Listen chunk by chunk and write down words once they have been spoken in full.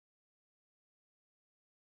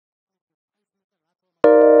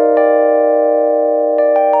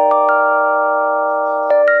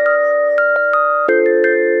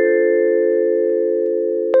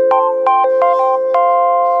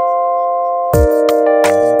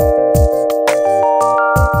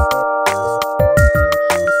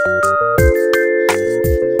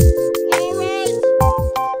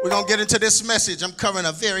to this message. I'm covering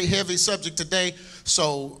a very heavy subject today.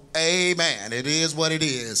 So, amen. It is what it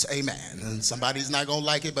is. Amen. And somebody's not going to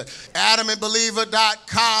like it, but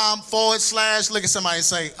adamandbeliever.com / look at somebody and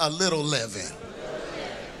say, a little leaven.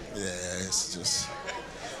 Yeah, it's just,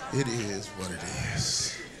 it is what it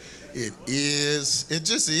is. It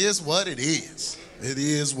just is what it is. It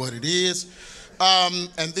is what it is.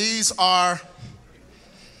 And these are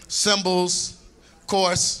symbols, of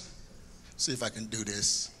course. See if I can do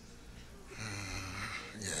this.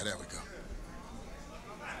 Yeah, there we go.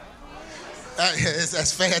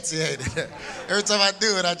 That's fancy, ain't it? Every time I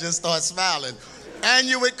do it, I just start smiling.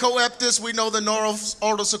 Annuit coeptus, we know the Noros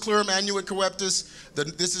Ordo Seclorum Annuit coeptus.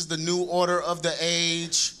 This is the new order of the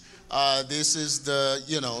age. This is the,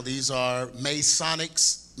 these are Masonic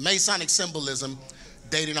symbolism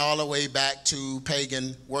dating all the way back to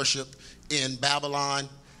pagan worship in Babylon.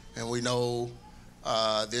 And we know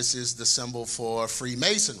this is the symbol for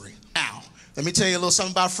Freemasonry. Now, let me tell you a little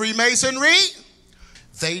something about Freemasonry.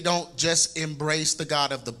 They don't just embrace the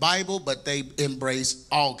God of the Bible, but they embrace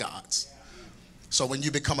all gods. So when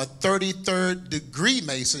you become a 33rd degree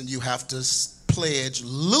Mason, you have to pledge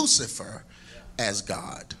Lucifer as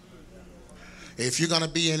God. If you're going to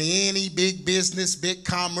be in any big business, big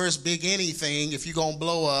commerce, big anything, if you're going to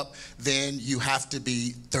blow up, then you have to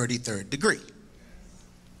be 33rd degree.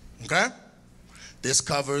 Okay? This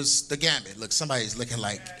covers the gamut. Look, somebody's looking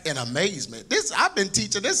like in amazement. I've been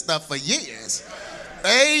teaching this stuff for years.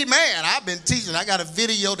 Amen. I've been teaching. I got a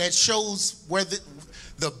video that shows where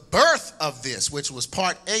the birth of this, which was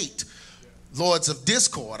part 8, Lords of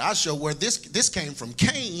Discord. I show where this came from.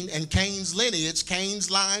 Cain and Cain's lineage,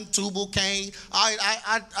 Cain's line, Tubal Cain.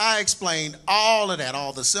 I explained all of that,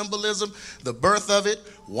 all the symbolism, the birth of it,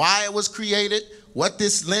 why it was created, what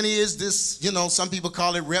this lineage, some people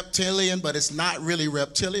call it reptilian, but it's not really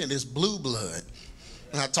reptilian, it's blue blood.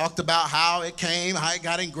 And I talked about how it came, how it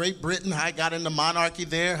got in Great Britain, how it got in the monarchy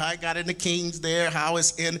there, how it got in the kings there, how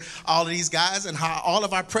it's in all of these guys, and how all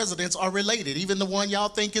of our presidents are related, even the one y'all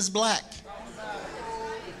think is black.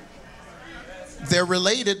 They're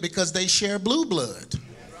related because they share blue blood.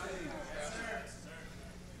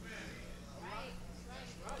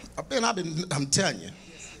 I'm telling you,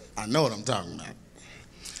 I know what I'm talking about.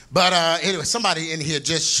 But anyway, somebody in here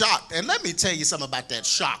just shocked. And let me tell you something about that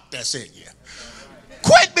shock that's in you.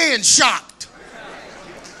 Quit being shocked.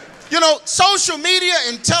 Social media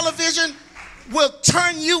and television will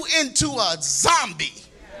turn you into a zombie.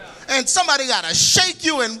 And somebody got to shake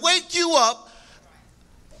you and wake you up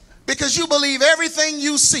because you believe everything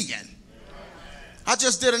you see. I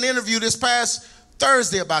just did an interview this past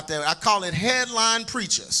Thursday about that. I call it headline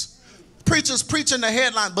preachers. Preachers preaching the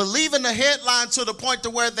headline, believing the headline to the point to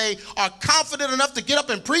where they are confident enough to get up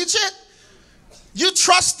and preach it. You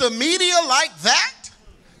trust the media like that?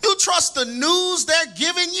 You trust the news they're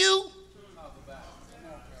giving you?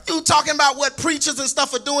 You talking about what preachers and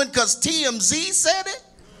stuff are doing because TMZ said it?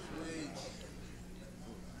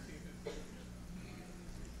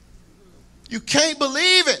 You can't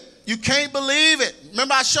believe it. You can't believe it.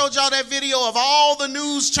 Remember I showed y'all that video of all the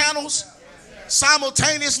news channels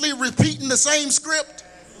simultaneously repeating the same script?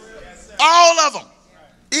 All of them.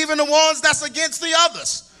 Even the ones that's against the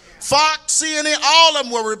others. Fox, CNN, all of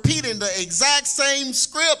them were repeating the exact same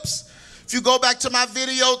scripts. If you go back to my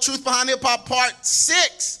video, Truth Behind Hip Hop Part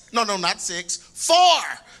 6. No, not 6. 4.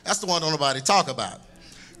 That's the one don't nobody talk about.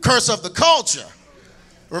 Curse of the Culture.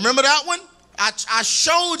 Remember that one? I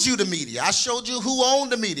showed you the media. I showed you who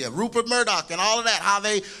owned the media, Rupert Murdoch and all of that, how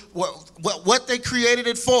what they created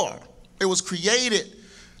it for. It was created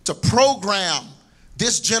to program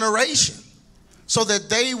this generation so that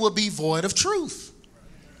they will be void of truth.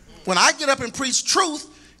 When I get up and preach truth,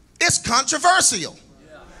 it's controversial.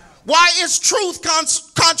 Why is truth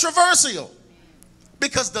controversial?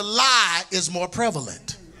 Because the lie is more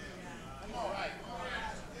prevalent.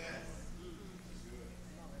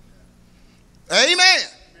 Amen.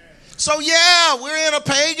 So yeah, we're in a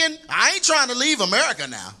pagan. I ain't trying to leave America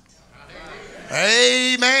now.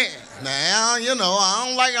 Amen. Now,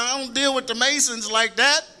 I don't deal with the Masons like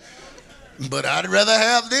that. But I'd rather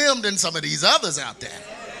have them than some of these others out there.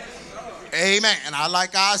 Amen. And I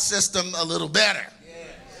like our system a little better.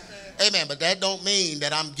 Amen. But that don't mean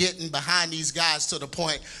that I'm getting behind these guys to the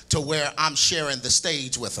point to where I'm sharing the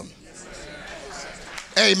stage with them.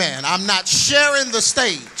 Amen. I'm not sharing the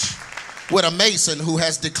stage with a Mason who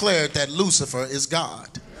has declared that Lucifer is God.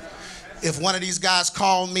 If one of these guys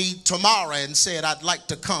called me tomorrow and said, I'd like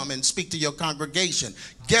to come and speak to your congregation,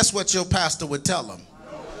 guess what your pastor would tell them?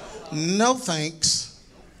 No, thanks.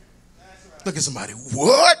 Look at somebody.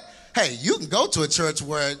 What? Hey, you can go to a church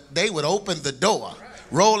where they would open the door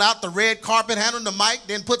roll out the red carpet, hand them the mic,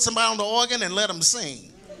 then put somebody on the organ and let them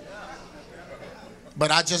sing. But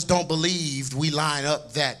I just don't believe we line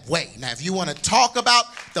up that way. Now, if you want to talk about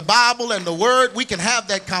the Bible and the Word, we can have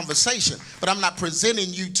that conversation. But I'm not presenting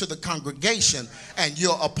you to the congregation and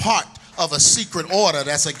you're a part of a secret order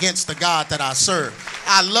that's against the God that I serve.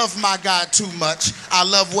 I love my God too much. I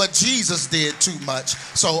love what Jesus did too much.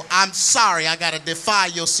 So I'm sorry, I got to defy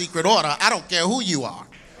your secret order. I don't care who you are.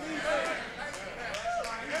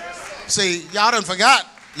 See, y'all done forgot.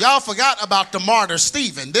 Y'all forgot about the martyr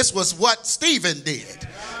Stephen. This was what Stephen did.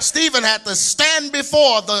 Stephen had to stand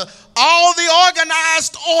before all the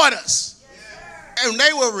organized orders. And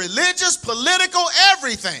they were religious, political,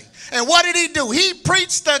 everything. And what did he do? He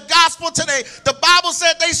preached the gospel today. The Bible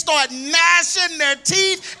said they started gnashing their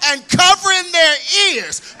teeth and covering their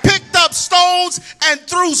ears, picked up stones and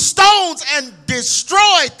threw stones and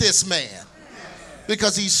destroyed this man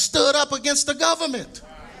because he stood up against the government.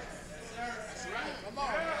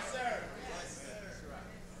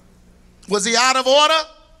 Was he out of order?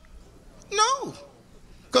 No,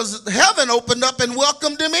 because heaven opened up and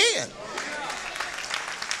welcomed him in.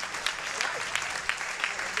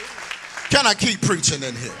 Can I keep preaching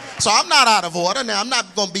in here? So I'm not out of order. Now, I'm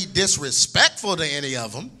not going to be disrespectful to any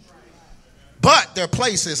of them, but their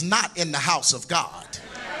place is not in the house of God.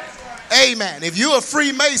 Amen. If you're a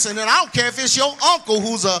Freemason, and I don't care if it's your uncle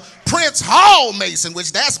who's a Prince Hall Mason,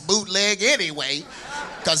 which that's bootleg anyway,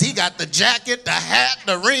 because he got the jacket, the hat,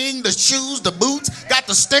 the ring, the shoes, the boots, got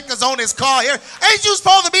the stickers on his car here. Ain't you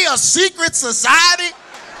supposed to be a secret society?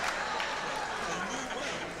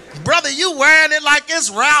 Brother, you wearing it like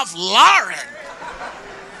it's Ralph Lauren.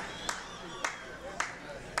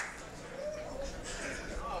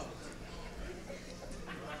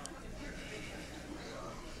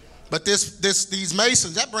 But these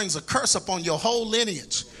Masons, that brings a curse upon your whole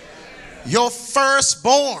lineage. Your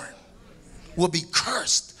firstborn will be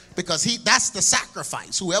cursed because that's the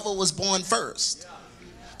sacrifice, whoever was born first.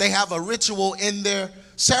 They have a ritual in their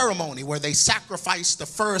ceremony where they sacrifice the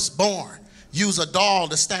firstborn. Use a doll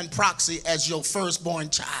to stand proxy as your firstborn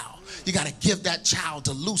child. You got to give that child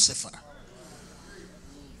to Lucifer.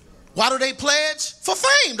 Why do they pledge? For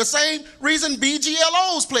fame. The same reason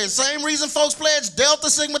BGLOs pledge. Same reason folks pledge Delta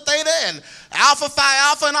Sigma Theta and Alpha Phi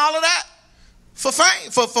Alpha and all of that. For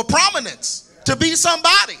fame, for prominence, to be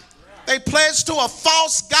somebody. They pledge to a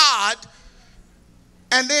false God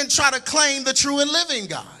and then try to claim the true and living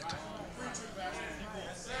God.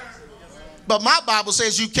 But my Bible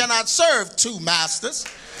says you cannot serve two masters.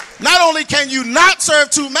 Not only can you not serve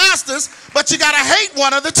two masters, but you got to hate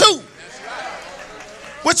one of the two.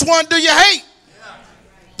 Which one do you hate?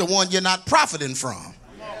 The one you're not profiting from.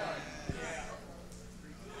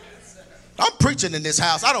 I'm preaching in this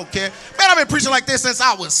house. I don't care. Man, I've been preaching like this since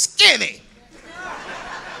I was skinny.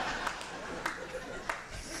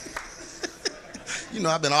 You know,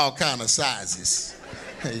 I've been all kind of sizes.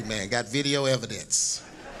 Hey, man, got video evidence.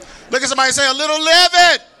 Look at somebody say, a little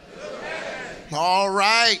leaven. All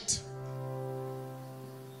right.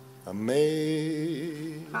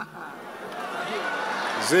 Amazing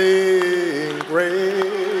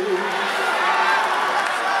grace,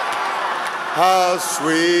 how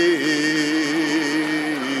sweet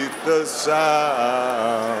the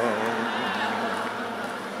sound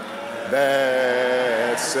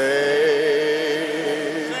that saved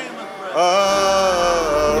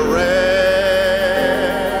a wretch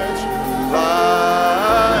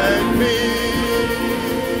like me.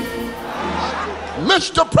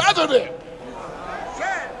 Mr. President,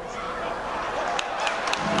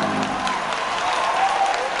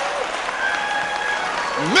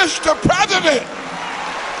 Mr. President,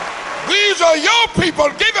 these are your people.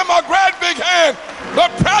 Give him a great big hand. The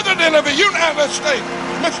President of the United States,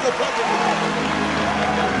 Mr. President.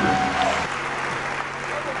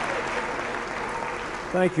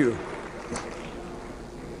 Thank you.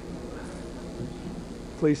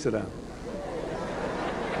 Please sit down.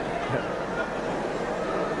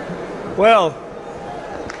 Well,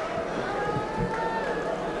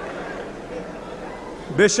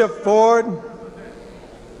 Bishop Ford,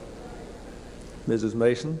 Mrs.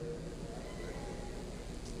 Mason,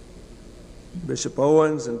 Bishop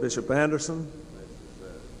Owens and Bishop Anderson,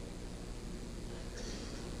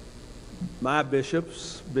 my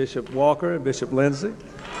bishops, Bishop Walker and Bishop Lindsay,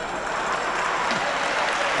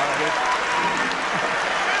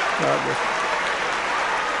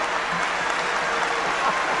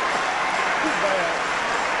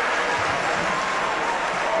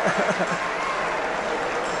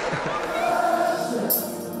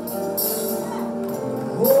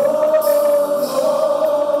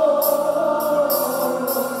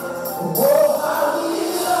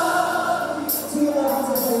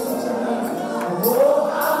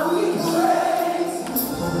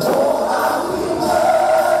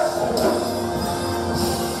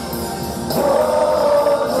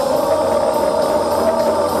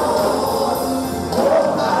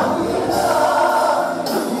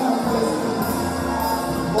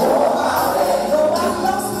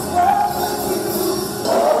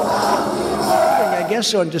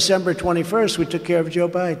 yes, on December 21st, we took care of Joe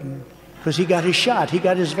Biden because he got his shot. He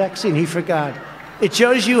got his vaccine. He forgot. It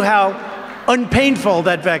shows you how unpainful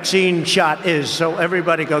that vaccine shot is. So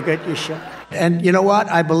everybody go get your shot. And you know what?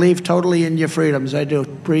 I believe totally in your freedoms. I do.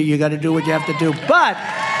 Bree, you got to do what you have to do. But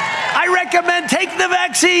I recommend take the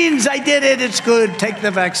vaccines. I did it. It's good. Take the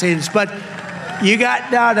vaccines. But you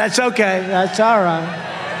got, no, that's okay. That's all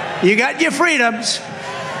right. You got your freedoms.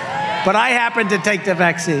 But I happen to take the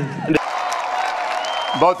vaccine.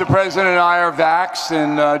 Both the president and I are vaxxed.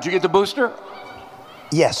 And did you get the booster?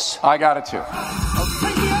 Yes. I got it too.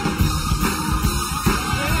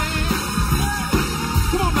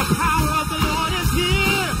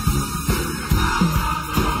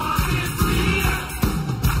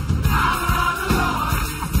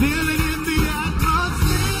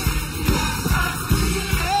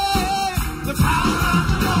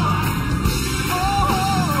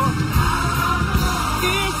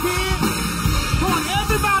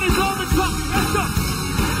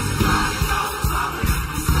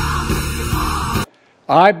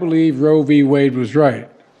 I believe Roe v. Wade was right.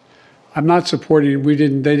 I'm not supporting, they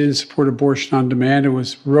didn't support abortion on demand. It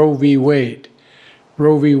was Roe v. Wade.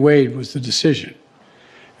 Roe v. Wade was the decision.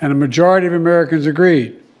 And a majority of Americans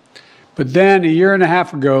agreed. But then a year and a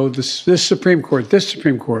half ago, this Supreme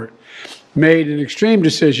Court made an extreme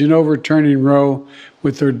decision overturning Roe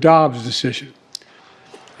with their Dobbs decision.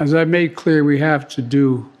 As I made clear, we have to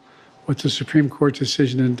do what the Supreme Court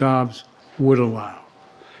decision in Dobbs would allow.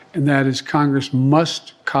 And that is Congress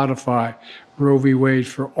must codify Roe v. Wade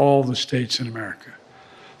for all the states in America.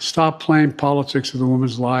 Stop playing politics of the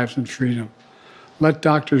women's lives and freedom. Let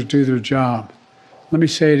doctors do their job. Let me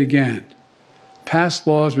say it again. Pass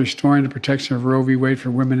laws restoring the protection of Roe v. Wade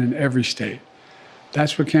for women in every state.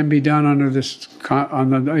 That's what can be done under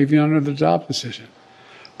even under the Dobbs decision.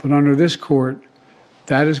 But under this court,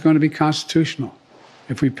 that is going to be constitutional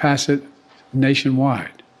if we pass it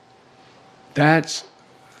nationwide. That's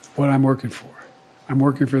what I'm working for. I'm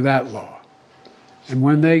working for that law. And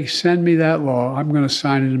when they send me that law, I'm going to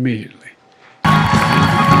sign it immediately.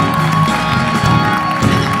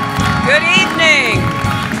 Good evening.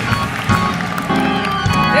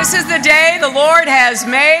 This is the day the Lord has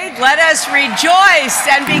made. Let us rejoice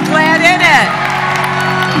and be glad in it.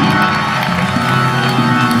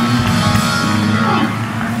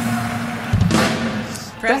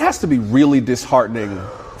 That has to be really disheartening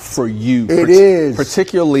for you. It is.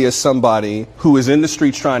 Particularly as somebody who is in the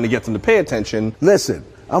streets trying to get them to pay attention. Listen,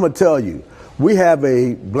 I'm going to tell you, we have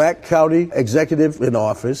a black county executive in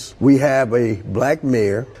office. We have a black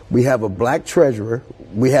mayor. We have a black treasurer.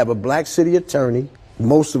 We have a black city attorney.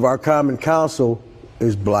 Most of our common council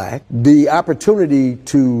is black. The opportunity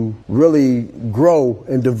to really grow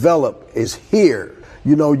and develop is here.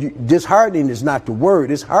 You know, disheartening is not the word.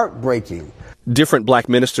 It's heartbreaking. Different black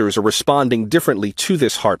ministers are responding differently to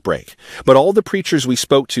this heartbreak. But all the preachers we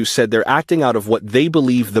spoke to said they're acting out of what they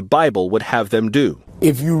believe the Bible would have them do.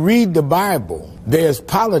 If you read the Bible, there's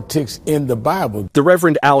politics in the Bible. The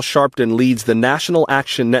Reverend Al Sharpton leads the National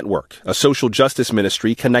Action Network, a social justice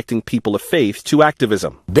ministry connecting people of faith to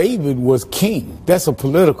activism. David was king. That's a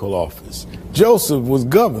political office. Joseph was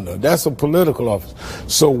governor. That's a political office.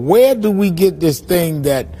 So where do we get this thing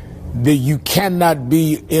that you cannot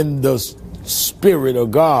be in the spirit of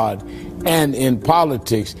God and in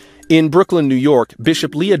politics? In Brooklyn, New York,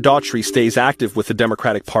 Bishop Leah Daughtry stays active with the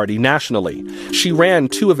Democratic Party nationally. She ran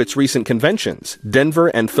two of its recent conventions, Denver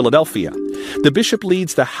and Philadelphia. The bishop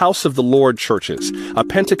leads the House of the Lord churches, a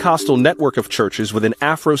Pentecostal network of churches with an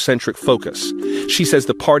Afrocentric focus. She says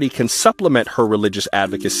the party can supplement her religious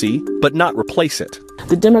advocacy, but not replace it.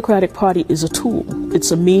 The Democratic Party is a tool.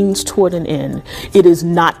 It's a means toward an end. It is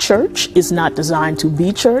not church. It's not designed to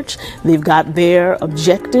be church. They've got their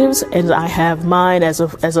objectives, and I have mine as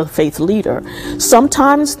a faith leader.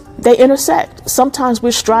 Sometimes they intersect. Sometimes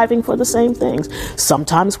we're striving for the same things.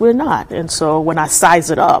 Sometimes we're not. And so when I size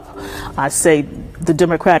it up, I say the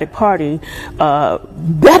Democratic Party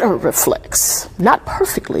better reflects, not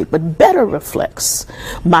perfectly, but better reflects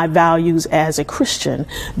my values as a Christian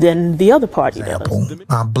than the other party does.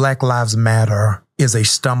 Black Lives Matter is a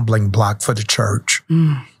stumbling block for the church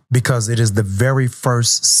because it is the very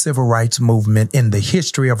first civil rights movement in the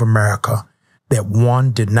history of America that,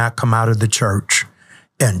 one, did not come out of the church,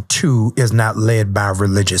 and two, is not led by a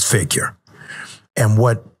religious figure. And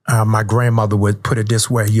what my grandmother would put it this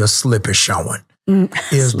way, your slip is showing,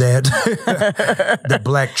 is that the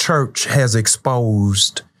black church has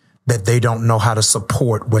exposed that they don't know how to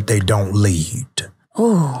support what they don't lead.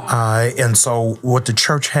 And so what the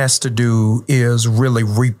church has to do is really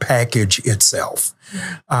repackage itself.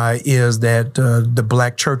 Is that the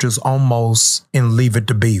black church is almost in Leave It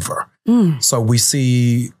to Beaver. So we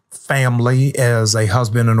see family as a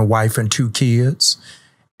husband and a wife and 2 kids,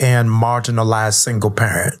 and marginalized single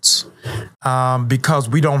parents, because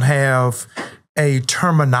we don't have a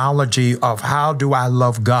terminology of how do I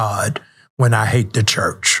love God when I hate the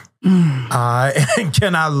church? And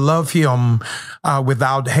can I love him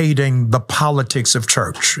without hating the politics of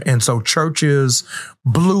church? And so churches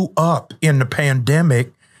blew up in the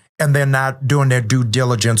pandemic, and they're not doing their due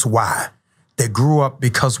diligence. Why? They grew up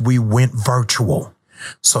because we went virtual.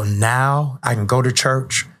 So now I can go to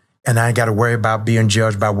church and I ain't got to worry about being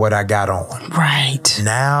judged by what I got on. Right.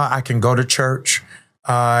 Now I can go to church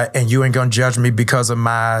and you ain't going to judge me because of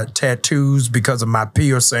my tattoos, because of my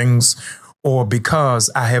piercings, or because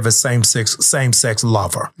I have a same-sex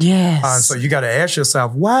lover. Yes. So you got to ask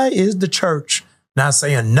yourself, why is the church not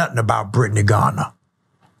saying nothing about Brittany Garner?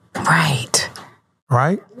 Right.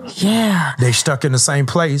 Right? Yeah. They stuck in the same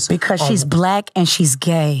place. Because she's black and she's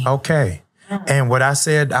gay. Okay. And what I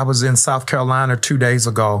said, I was in South Carolina 2 days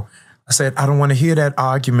ago. I said, I don't want to hear that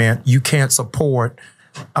argument. You can't support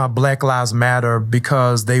Black Lives Matter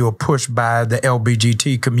because they were pushed by the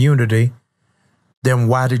LGBT community. Then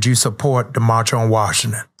why did you support the March on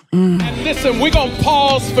Washington? And listen, we're going to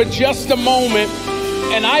pause for just a moment.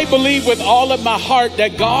 And I believe with all of my heart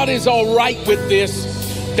that God is all right with this,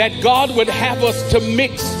 that God would have us to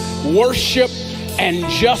mix worship and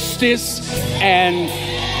justice and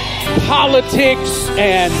politics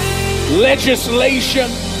and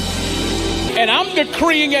legislation. And I'm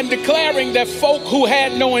decreeing and declaring that folk who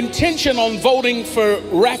had no intention on voting for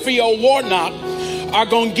Raphael Warnock are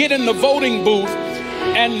going to get in the voting booth,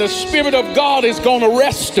 and the Spirit of God is going to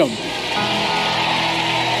arrest them.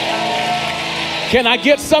 Can I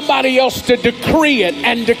get somebody else to decree it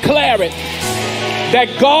and declare it?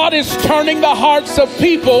 That God is turning the hearts of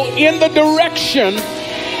people in the direction.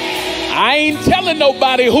 I ain't telling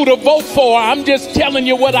nobody who to vote for. I'm just telling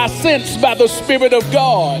you what I sense by the Spirit of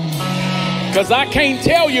God. Because I can't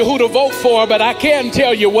tell you who to vote for, but I can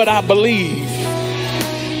tell you what I believe.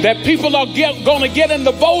 That people are going to get in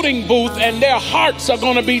the voting booth and their hearts are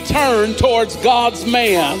going to be turned towards God's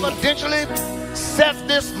man. Providentially sets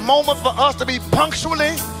this moment for us to be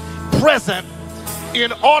punctually present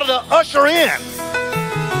in order to usher in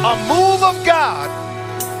a move of God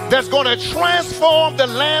that's going to transform the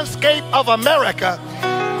landscape of America.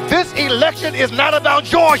 This election is not about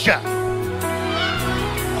Georgia.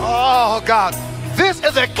 Oh, God. This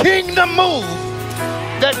is a kingdom move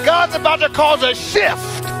that God's about to cause a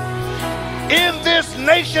shift in this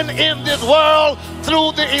nation, in this world,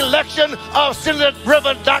 through the election of Senator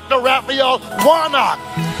Reverend Dr. Raphael Warnock.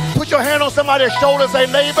 Put your hand on somebody's shoulder and say,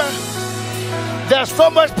 neighbor, there's so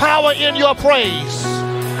much power in your praise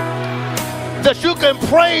that you can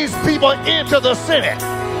praise people into the Senate.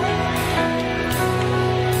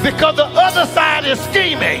 Because the other side is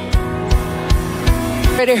scheming.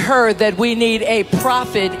 Already heard that we need a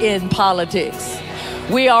prophet in politics.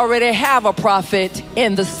 We already have a prophet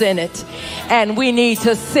in the Senate, and we need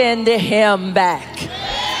to send him back.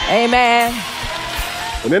 Amen.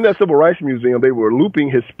 And in that Civil Rights Museum, they were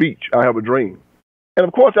looping his speech, I Have a Dream. And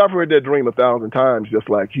of course, I've heard that dream 1,000 times, just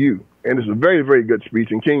like you. And it's a very, very good speech,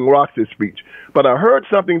 and King rocks his speech. But I heard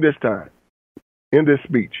something this time in this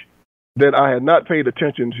speech that I had not paid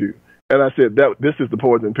attention to. And I said, this is the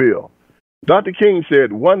poison pill. Dr. King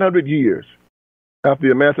said 100 years after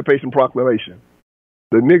the Emancipation Proclamation,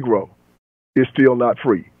 the Negro is still not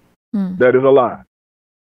free. That is a lie.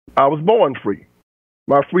 I was born free.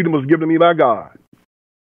 My freedom was given to me by God.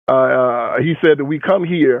 He said that we come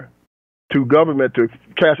here to government to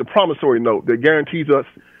cash a promissory note that guarantees us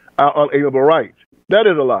our unalienable rights. That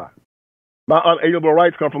is a lie. My unalienable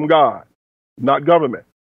rights come from God, not government.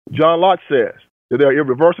 John Locke says that they are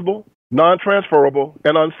irreversible, non-transferable,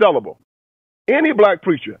 and unsellable. Any black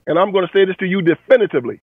preacher, and I'm going to say this to you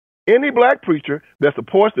definitively, any black preacher that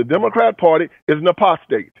supports the Democrat Party is an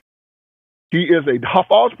apostate. He is a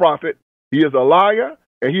false prophet, he is a liar,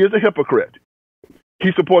 and he is a hypocrite.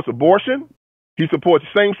 He supports abortion, he supports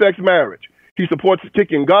same-sex marriage, he supports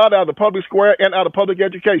kicking God out of the public square and out of public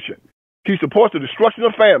education. He supports the destruction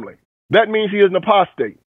of family. That means he is an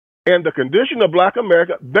apostate. And the condition of black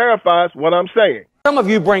America verifies what I'm saying. Some of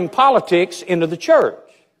you bring politics into the church.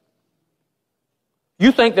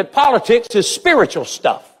 You think that politics is spiritual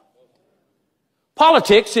stuff.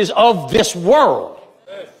 Politics is of this world.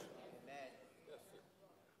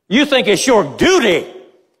 You think it's your duty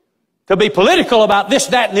to be political about this,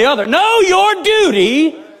 that, and the other. No, your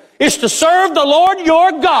duty is to serve the Lord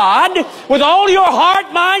your God with all your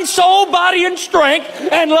heart, mind, soul, body, and strength,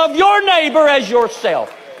 and love your neighbor as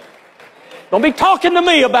yourself. Don't be talking to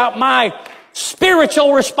me about my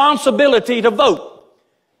spiritual responsibility to vote.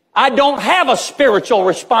 I don't have a spiritual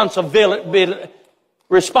responsibility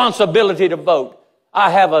to vote.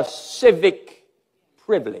 I have a civic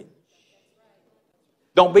privilege.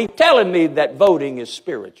 Don't be telling me that voting is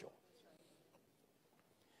spiritual.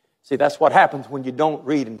 See, that's what happens when you don't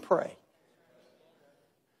read and pray.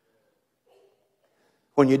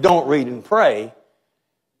 When you don't read and pray,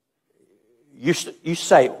 you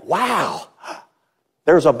say, wow,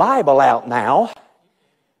 there's a Bible out now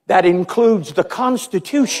that includes the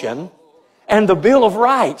Constitution and the Bill of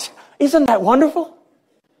Rights. Isn't that wonderful?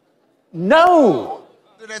 No.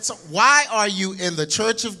 Why are you in the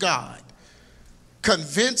church of God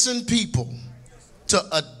convincing people to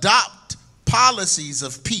adopt policies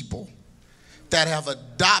of people that have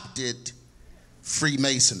adopted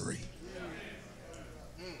Freemasonry?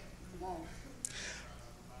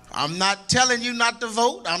 I'm not telling you not to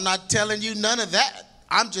vote. I'm not telling you none of that.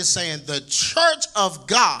 I'm just saying the church of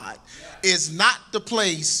God is not the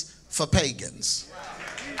place for pagans.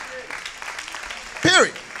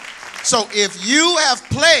 Period. So if you have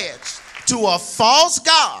pledged to a false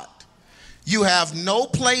god, you have no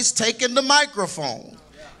place taking the microphone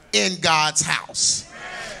in God's house.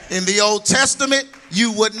 In the Old Testament,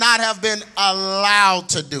 you would not have been allowed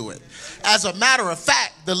to do it. As a matter of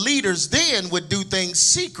fact, the leaders then would do things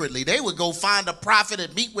secretly. They would go find a prophet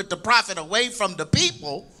and meet with the prophet away from the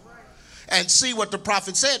people and see what the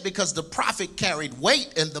prophet said, because the prophet carried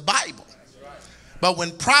weight in the Bible. But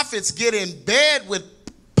when prophets get in bed with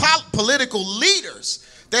political leaders,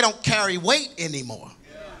 they don't carry weight anymore.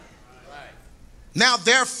 Now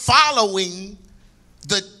they're following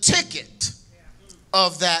the ticket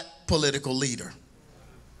of that political leader.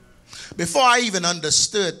 Before I even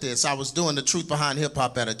understood this, I was doing the Truth Behind Hip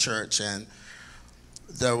Hop at a church, and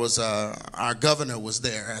there was our governor was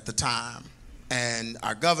there at the time, and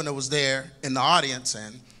our governor was there in the audience,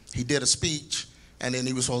 and he did a speech, and then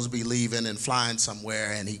he was supposed to be leaving and flying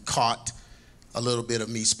somewhere, and he caught a little bit of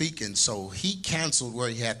me speaking, so he canceled where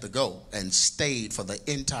he had to go and stayed for the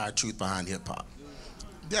entire Truth Behind Hip Hop.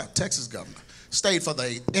 Yeah, Texas governor. Stayed for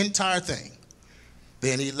the entire thing.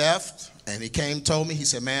 Then he left, and he came, told me, he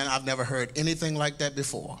said, man, I've never heard anything like that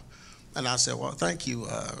before. And I said, well, thank you.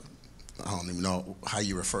 I don't even know how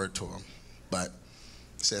you referred to him, but I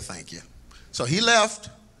said, thank you. So he left.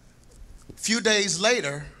 A few days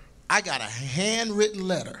later, I got a handwritten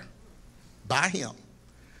letter by him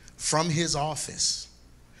from his office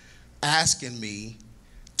asking me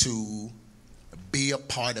to be a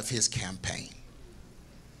part of his campaign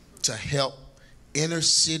to help inner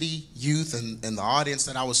city youth and the audience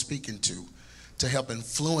that I was speaking to help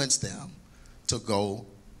influence them to go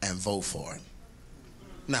and vote for him.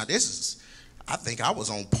 Now this is, I think I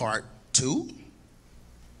was on part 2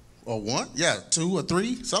 or 1, yeah, 2 or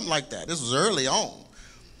 3, something like that. This was early on.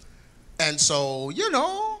 And so, you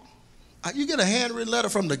know, you get a handwritten letter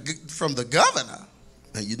from the governor,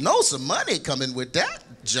 and you know some money coming with that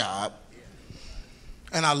job.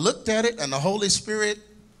 And I looked at it, and the Holy Spirit,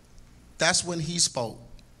 that's when he spoke.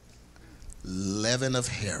 Leaven of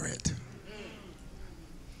Herod.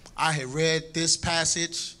 I had read this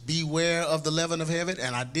passage, beware of the leaven of Herod,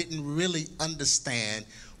 and I didn't really understand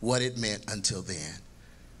what it meant until then.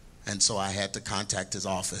 And so I had to contact his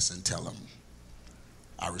office and tell him,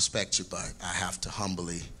 I respect you, but I have to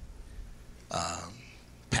humbly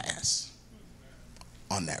pass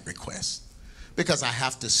on that request, because I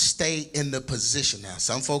have to stay in the position. Now,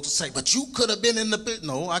 some folks will say, but you could have been in the position.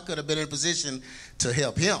 No, I could have been in a position to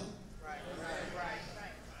help him.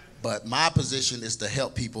 But my position is to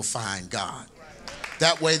help people find God.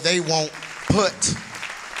 That way they won't put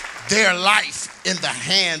their life in the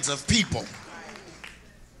hands of people.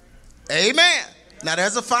 Amen. Now,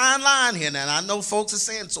 there's a fine line here. Now, I know folks are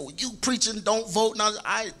saying, so you preaching don't vote. Now,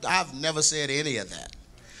 I've never said any of that.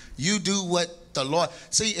 You do what the Lord.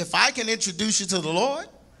 See, if I can introduce you to the Lord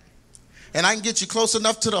and I can get you close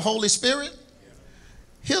enough to the Holy Spirit,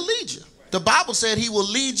 he'll lead you. The Bible said he will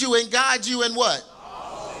lead you and guide you in what?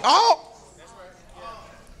 All.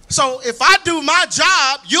 So if I do my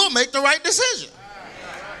job, you'll make the right decision.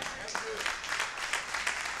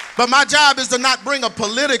 But my job is to not bring a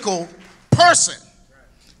political person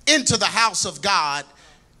into the house of God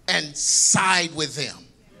and side with them.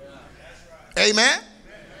 Amen?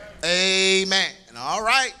 Amen. All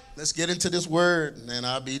right, let's get into this word and then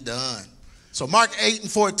I'll be done. So Mark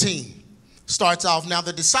 8:14 starts off, now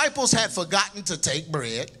the disciples had forgotten to take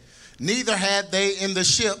bread, neither had they in the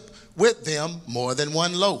ship with them more than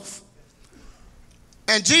one loaf.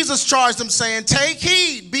 And Jesus charged them, saying, take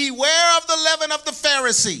heed, beware of the leaven of the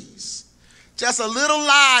Pharisees. Just a little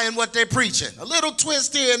lie in what they're preaching, a little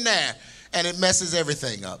twist here and there, and it messes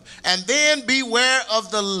everything up. And then beware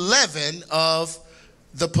of the leaven of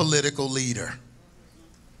the political leader,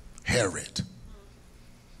 Herod.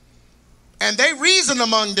 And they reasoned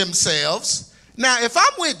among themselves. Now, if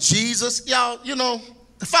I'm with Jesus, y'all, you know,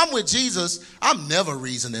 if I'm with Jesus, I'm never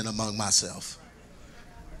reasoning among myself.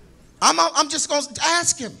 I'm just going to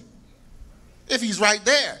ask him if he's right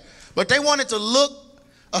there. But they wanted to look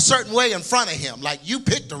a certain way in front of him, like you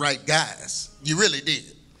picked the right guys. You really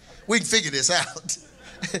did. We can figure this out.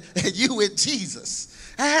 And you with Jesus.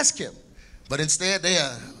 Ask him. But instead they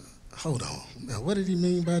are, hold on. Now, what did he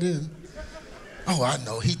mean by that? Oh, I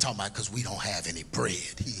know. He talking about because we don't have any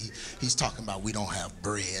bread. He's talking about we don't have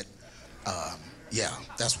bread. Yeah,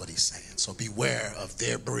 that's what he's saying. So beware of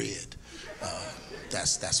their bread.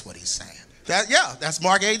 That's what he's saying. That's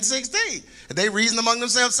Mark 8:16. And they reasoned among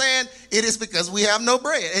themselves, saying, it is because we have no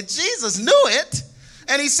bread. And Jesus knew it.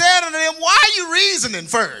 And he said unto them, why are you reasoning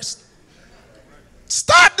first?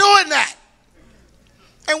 Stop doing that.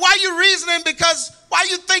 And why are you reasoning? Because why are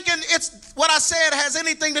you thinking it's what I said has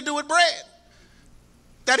anything to do with bread?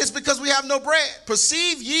 That is because we have no bread.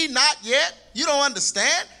 Perceive ye not yet? You don't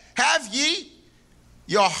understand? Have ye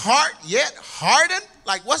your heart yet hardened?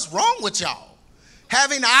 Like, what's wrong with y'all?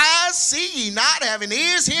 Having eyes, see ye not. Having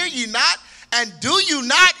ears, hear ye not. And do you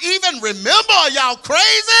not even remember? Are y'all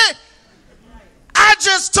crazy? I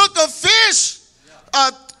just took a fish.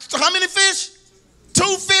 How many fish? 2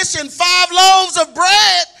 fish and 5 loaves of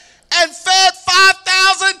bread and fed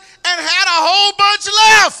 5,000 and had a whole bunch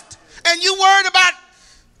left. And you worried about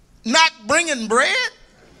not bringing bread?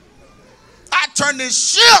 I turned this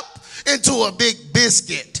ship into a big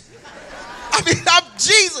biscuit. I mean, I'm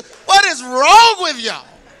Jesus. What is wrong with y'all?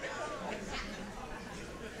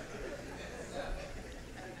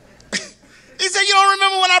 He said, you don't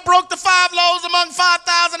remember when I broke the 5 loaves among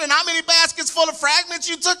 5,000 and how many baskets full of fragments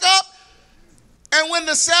you took up? And when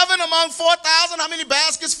the 7 among 4,000, how many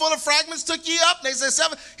baskets full of fragments took ye up? They said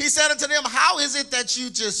 7. He said unto them, how is it that you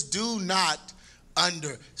just do not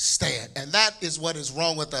understand? And that is what is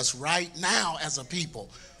wrong with us right now as a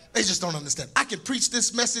people. They just don't understand. I can preach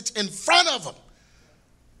this message in front of them,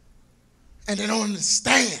 and they don't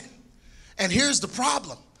understand. And here's the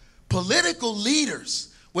problem. Political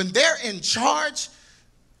leaders, when they're in charge,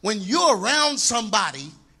 when you're around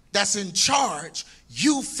somebody that's in charge,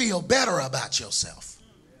 you feel better about yourself.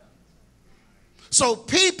 So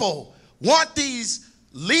people want these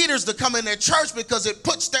leaders to come in their church because it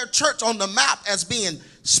puts their church on the map as being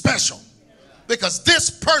special. Because this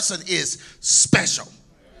person is special.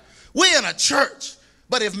 We're in a church,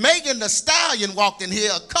 but if Megan Thee Stallion walked in here,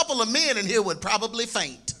 a couple of men in here would probably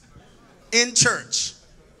faint in church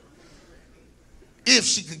if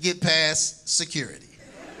she could get past security.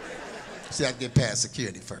 See, I get past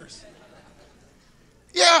security first.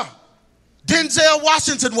 Yeah, Denzel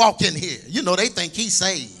Washington walk in here. You know, they think he's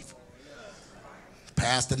saved.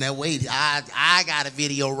 Pastor that way, I got a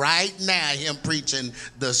video right now, him preaching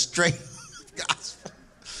the straight gospel.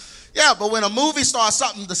 Yeah, but when a movie stars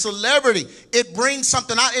something, the celebrity, it brings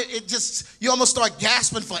something out. It just, you almost start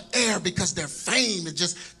gasping for air because their fame, it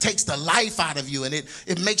just takes the life out of you. And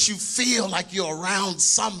it makes you feel like you're around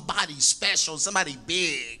somebody special, somebody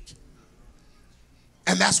big.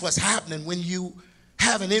 And that's what's happening when you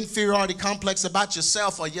have an inferiority complex about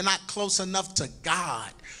yourself or you're not close enough to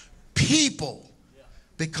God. People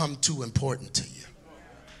become too important to you.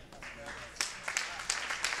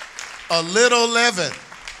 A little leaven.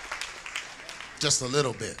 Just a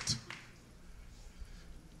little bit.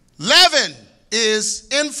 Leaven is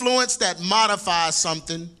influence that modifies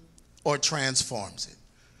something or transforms it.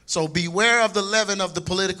 So beware of the leaven of the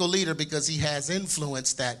political leader because he has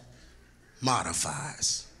influence that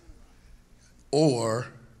modifies or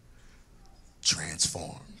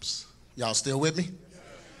transforms. Y'all still with me?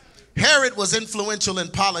 Herod was influential in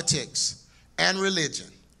politics and religion.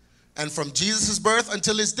 And from Jesus' birth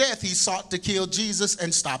until his death, he sought to kill Jesus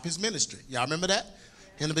and stop his ministry. Y'all remember that?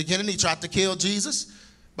 In the beginning, he tried to kill Jesus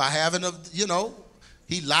by having a,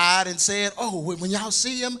 he lied and said, oh, when y'all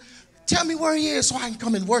see him, tell me where he is so I can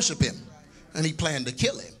come and worship him. And he planned to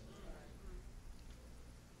kill him.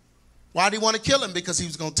 Why did he want to kill him? Because he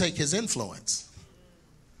was going to take his influence.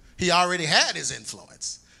 He already had his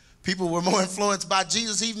influence. People were more influenced by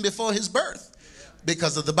Jesus even before his birth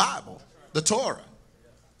because of the Bible, the Torah.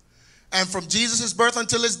 And from Jesus' birth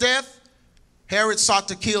until his death, Herod sought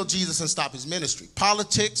to kill Jesus and stop his ministry.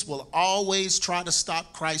 Politics will always try to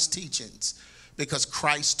stop Christ's teachings because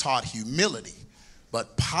Christ taught humility,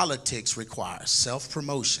 but politics requires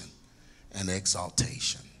self-promotion and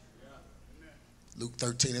exaltation. Luke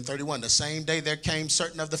 13:31, the same day there came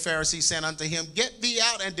certain of the Pharisees saying unto him, get thee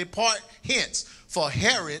out and depart hence, for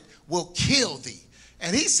Herod will kill thee.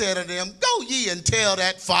 And he said unto them, go ye and tell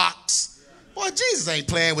that fox. Boy, Jesus ain't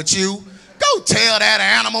playing with you. Go tell that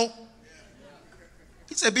animal.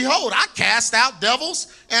 He said, behold, I cast out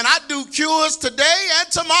devils, and I do cures today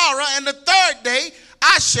and tomorrow, and the third day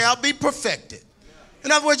I shall be perfected.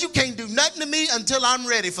 In other words, you can't do nothing to me until I'm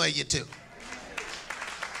ready for you to.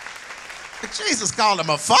 But Jesus called him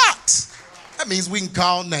a fox. That means we can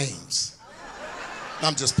call names.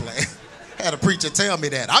 I'm just playing. I had a preacher tell me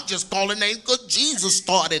that. I'm just calling names because Jesus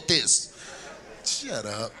started this. Shut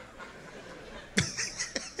up.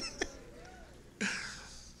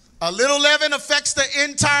 A little leaven affects the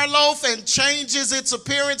entire loaf and changes its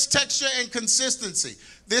appearance, texture, and consistency.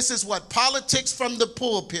 This is what politics from the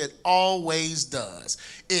pulpit always does.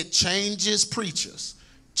 It changes preachers,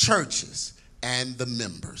 churches, and the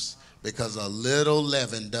members. Because a little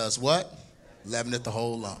leaven does what? Leaveneth the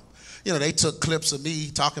whole lump. You know, they took clips of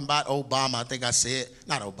me talking about Obama. I think I said,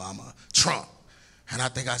 not Obama, Trump. And I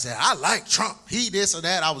think I said, I like Trump. He this or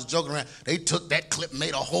that. I was joking around. They took that clip,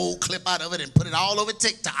 made a whole clip out of it, and put it all over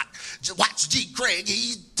TikTok. Just watch G. Craige.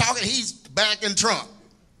 He's talking, he's backing Trump.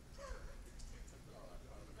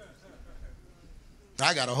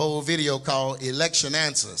 I got a whole video called Election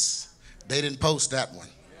Answers. They didn't post that one.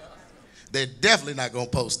 They're definitely not going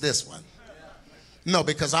to post this one. No,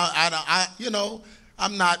 because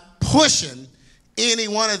I'm not pushing any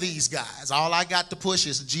one of these guys. All I got to push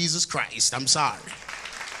is Jesus Christ. I'm sorry.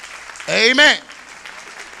 Amen.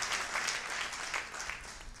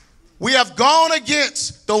 We have gone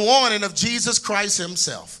against the warning of Jesus Christ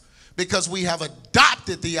himself because we have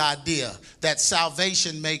adopted the idea that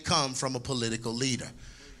salvation may come from a political leader.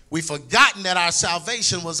 We've forgotten that our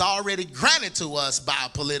salvation was already granted to us by a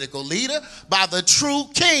political leader, by the true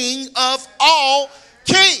King of all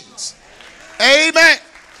kings. Amen.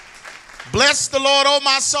 Bless the Lord, O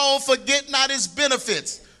my soul, forget not his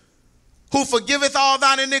benefits, who forgiveth all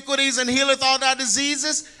thine iniquities and healeth all thy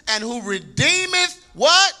diseases, and who redeemeth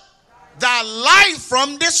what? Thy life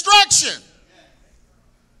from destruction.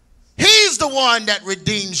 He's the one that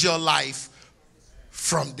redeems your life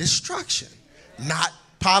from destruction, not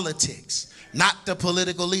politics, not the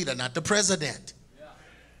political leader, not the president.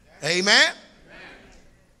 Amen.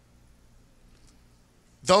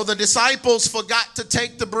 Though the disciples forgot to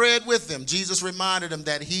take the bread with them, Jesus reminded them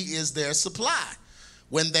that he is their supply.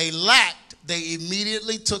 When they lacked, they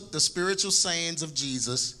immediately took the spiritual sayings of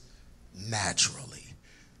Jesus naturally.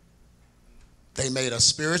 They made a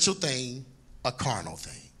spiritual thing a carnal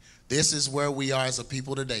thing. This is where we are as a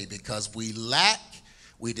people today. Because we lack,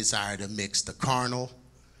 we desire to mix the carnal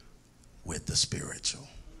with the spiritual.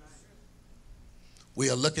 We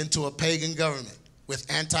are looking to a pagan government with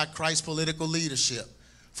antichrist political leadership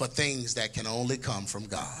for things that can only come from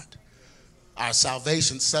God. Our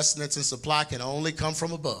salvation, sustenance, and supply can only come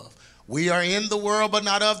from above. We are in the world, but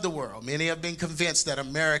not of the world. Many have been convinced that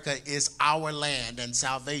America is our land and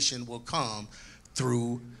salvation will come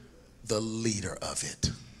through the leader of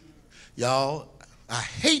it. Y'all, I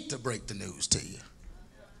hate to break the news to you.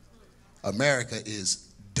 America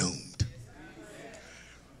is doomed.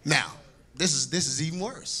 Now, this is even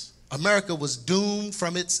worse. America was doomed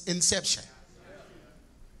from its inception.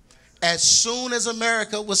 As soon as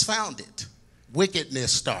America was founded,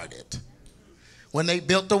 wickedness started. When they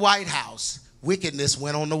built the White House, wickedness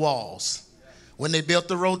went on the walls. When they built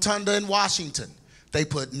the rotunda in Washington, they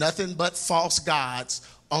put nothing but false gods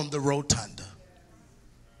on the rotunda.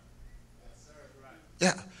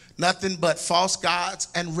 Yeah, nothing but false gods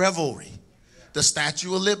and revelry. The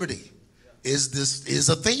Statue of Liberty is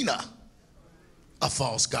Athena, a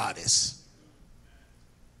false goddess.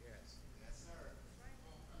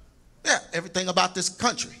 Yeah, everything about this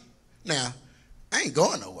country. Now, I ain't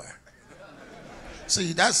going nowhere.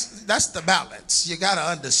 See, that's the balance. You got to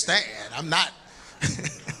understand. I'm not,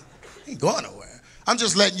 ain't going nowhere. I'm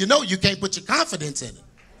just letting you know you can't put your confidence in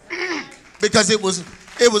it. Because it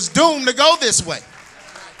was doomed to go this way.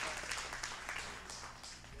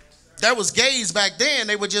 There was gays back then.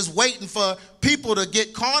 They were just waiting for people to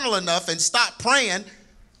get carnal enough and stop praying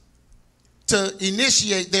to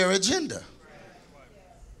initiate their agenda.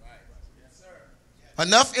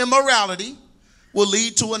 Enough immorality will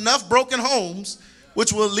lead to enough broken homes,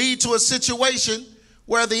 which will lead to a situation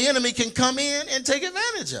where the enemy can come in and take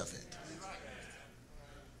advantage of it.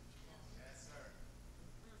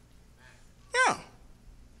 Yeah.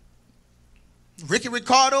 Ricky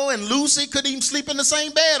Ricardo and Lucy couldn't even sleep in the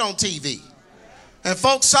same bed on TV. And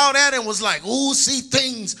folks saw that and was like, ooh, see,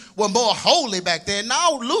 things were more holy back then.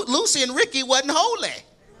 No, Lucy and Ricky wasn't holy.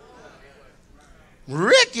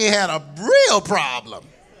 Ricky had a real problem.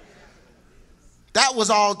 That was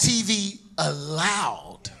all TV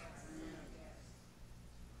allowed.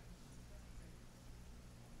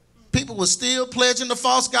 People were still pledging to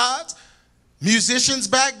false gods. Musicians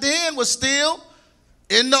back then were still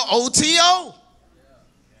in the OTO,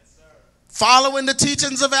 following the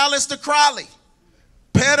teachings of Aleister Crowley.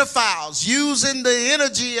 Pedophiles using the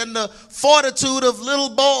energy and the fortitude of little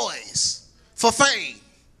boys for fame.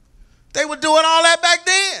 They were doing all that back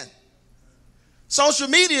then. Social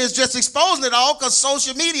media is just exposing it all because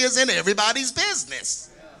social media is in everybody's business.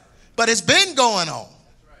 But it's been going on.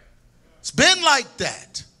 It's been like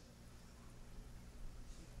that.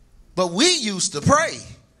 But we used to pray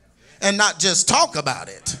and not just talk about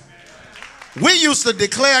it. We used to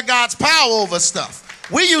declare God's power over stuff.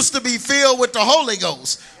 We used to be filled with the Holy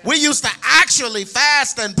Ghost. We used to actually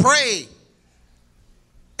fast and pray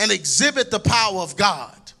and exhibit the power of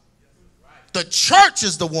God. The church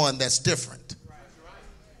is the one that's different.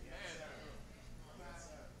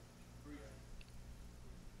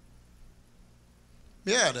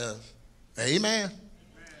 Yeah, amen.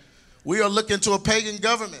 We are looking to a pagan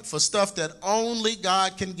government for stuff that only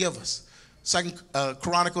God can give us. 2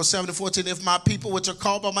 Chronicles 7:14, if my people which are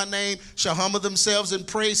called by my name shall humble themselves and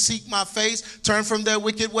pray, seek my face, turn from their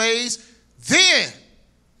wicked ways, then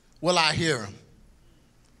will I hear them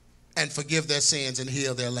and forgive their sins and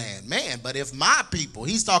heal their land. Man, but if my people,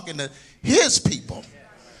 he's talking to his people,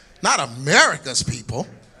 not America's people.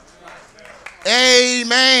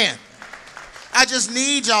 Amen. I just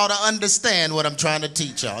need y'all to understand what I'm trying to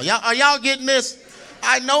teach y'all. Are y'all getting this?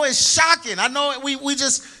 I know it's shocking. I know we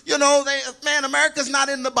just, you know, man, America's not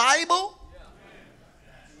in the Bible.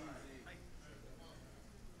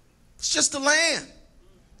 It's just the land.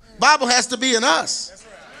 Bible has to be in us.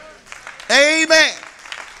 Amen.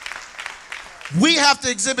 We have to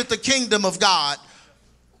exhibit the kingdom of God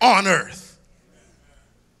on earth.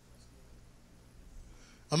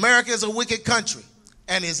 America is a wicked country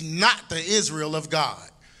and is not the Israel of God.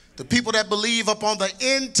 The people that believe upon the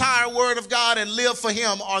entire word of God and live for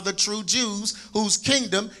him are the true Jews whose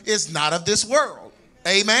kingdom is not of this world.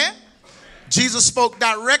 Amen? Jesus spoke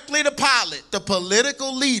directly to Pilate, the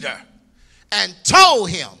political leader, and told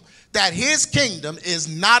him that his kingdom is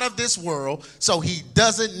not of this world, so he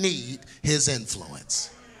doesn't need his influence.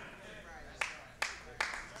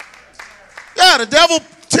 Yeah, the devil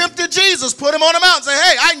tempted Jesus, put him on the mountain, say,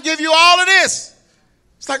 hey, I can give you all of this.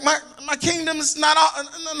 It's like my kingdom is not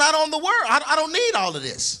on the world. I don't need all of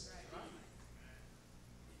this.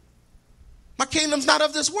 My kingdom's not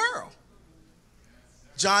of this world.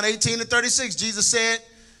 John 18:36, Jesus said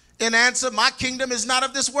in answer, my kingdom is not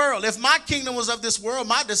of this world. If my kingdom was of this world,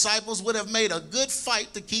 my disciples would have made a good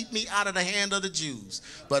fight to keep me out of the hand of the Jews.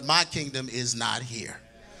 But my kingdom is not here.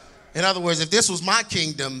 In other words, if this was my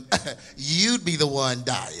kingdom, you'd be the one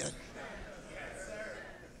dying.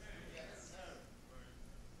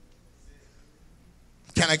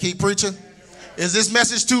 Can I keep preaching? Is this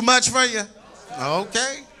message too much for you?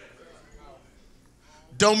 Okay.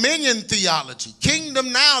 Dominion theology,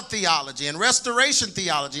 kingdom now theology, and restoration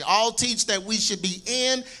theology all teach that we should be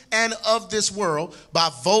in and of this world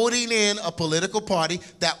by voting in a political party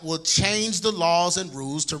that will change the laws and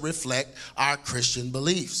rules to reflect our Christian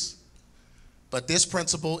beliefs. But this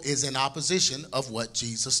principle is in opposition of what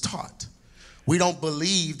Jesus taught. We don't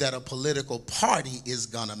believe that a political party is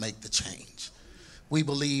going to make the change. We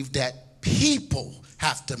believe that people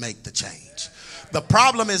have to make the change. The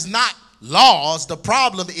problem is not laws. The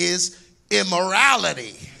problem is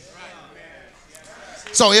immorality.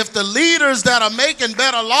 So if the leaders that are making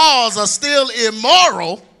better laws are still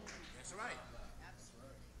immoral,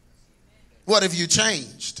 what have you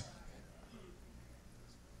changed?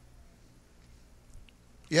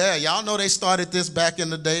 Yeah, y'all know they started this back in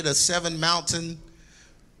the day, the 7 Mountain,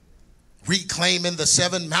 reclaiming the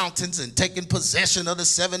 7 mountains and taking possession of the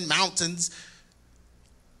 7 mountains.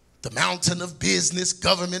 The mountain of business,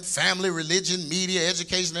 government, family, religion, media,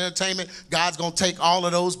 education, entertainment. God's going to take all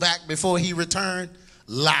of those back before he returned.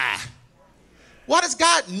 Lie. Why does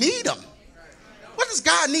God need them? What does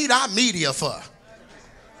God need our media for?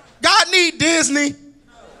 God need Disney?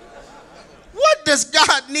 What does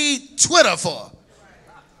God need Twitter for?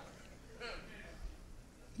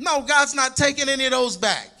 No, God's not taking any of those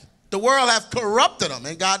back. The world have corrupted them,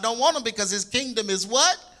 and God don't want them because his kingdom is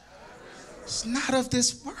what? It's not of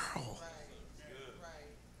this world.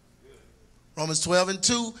 Romans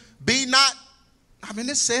 12:2, be not, I mean,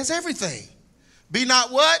 this says everything. Be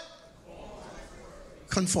not what?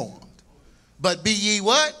 Conformed. But be ye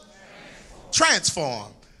what?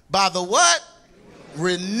 Transformed. By the what?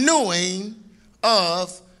 Renewing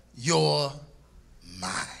of your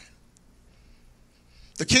mind.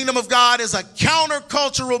 The kingdom of God is a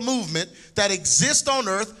countercultural movement that exists on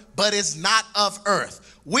earth, but is not of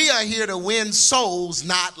earth. We are here to win souls,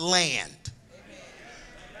 not land.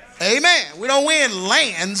 Amen. We don't win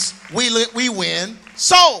lands, we win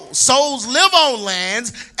souls. Souls live on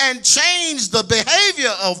lands and change the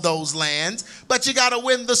behavior of those lands, but you got to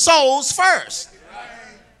win the souls first.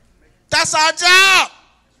 That's our job.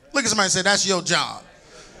 Look at somebody and say, that's your job.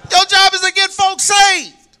 Your job is to get folks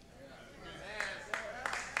saved.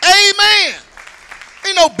 Amen.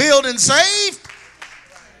 Ain't no building saved.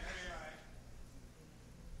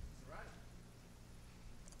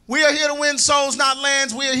 We are here to win souls, not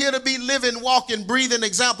lands. We are here to be living, walking, breathing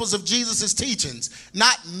examples of Jesus' teachings,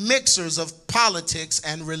 not mixers of politics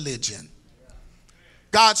and religion.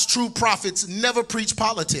 God's true prophets never preach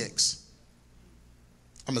politics.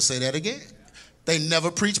 I'm going to say that again. They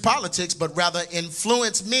never preach politics, but rather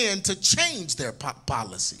influence men to change their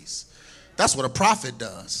policies. That's what a prophet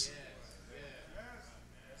does.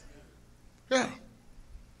 Yeah.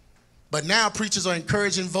 But now preachers are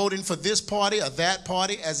encouraging voting for this party or that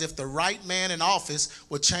party as if the right man in office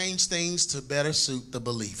would change things to better suit the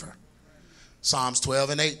believer. Psalms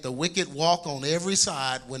 12:8, the wicked walk on every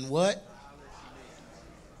side when what?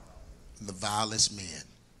 The vilest men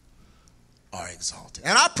are exalted.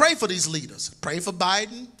 And I pray for these leaders. Pray for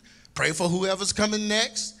Biden. Pray for whoever's coming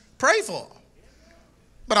next. Pray for them.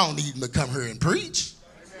 But I don't need them to come here and preach.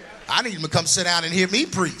 I need them to come sit down and hear me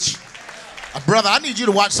preach. Brother, I need you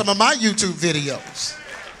to watch some of my YouTube videos.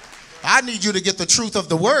 I need you to get the truth of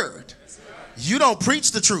the word. You don't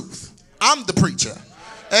preach the truth. I'm the preacher.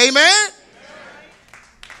 Amen?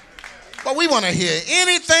 But we want to hear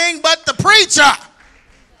anything but the preacher.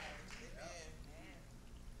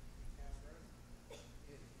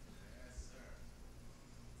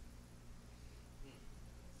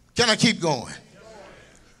 Can I keep going?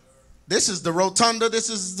 This is the rotunda. This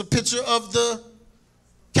is the picture of the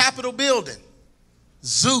Capitol building.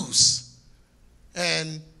 Zeus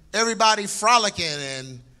and everybody frolicking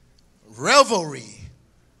and revelry.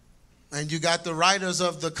 And you got the writers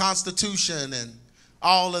of the Constitution and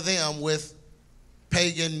all of them with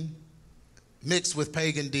pagan, mixed with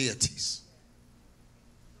pagan deities.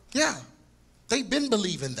 Yeah, they've been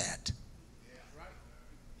believing that.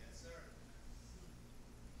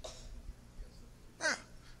 Yeah,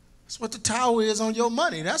 that's what the tower is on your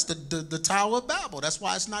money. That's the Tower of Babel. That's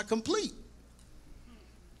why it's not complete.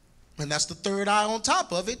 And that's the third eye on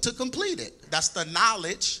top of it to complete it. That's the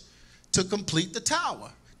knowledge to complete the tower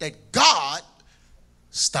that God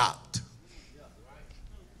stopped.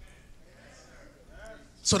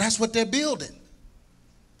 So that's what they're building.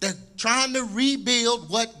 They're trying to rebuild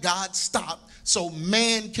what God stopped so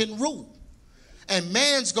man can rule. And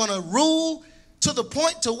man's going to rule to the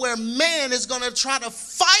point to where man is going to try to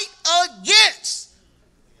fight against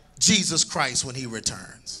Jesus Christ when he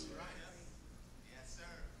returns.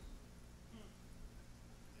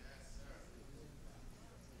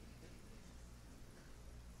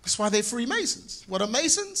 That's why they're Freemasons. What are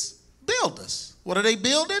Masons? Builders. What are they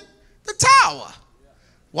building? The tower.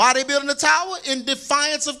 Why are they building the tower? In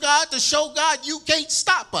defiance of God, to show God you can't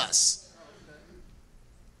stop us.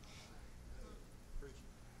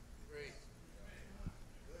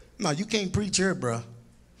 No, you can't preach here, bro,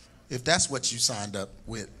 if that's what you signed up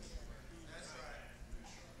with.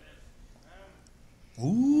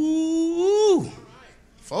 Ooh.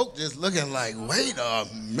 Folk just looking like, wait a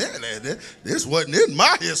minute, this wasn't in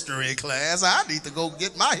my history class. I need to go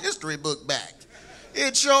get my history book back.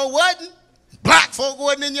 It sure wasn't. Black folk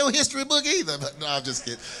wasn't in your history book either. But no, I'm just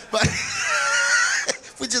kidding. But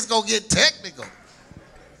we just gonna get technical.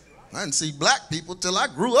 I didn't see black people till I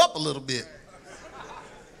grew up a little bit.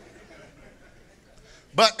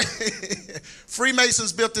 But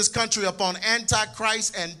Freemasons built this country upon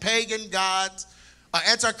Antichrist and pagan gods.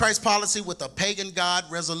 Antichrist policy with a pagan God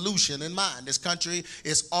resolution in mind. This country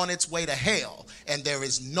is on its way to hell, and there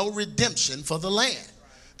is no redemption for the land.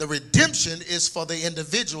 The redemption is for the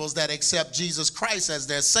individuals that accept Jesus Christ as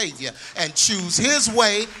their Savior and choose his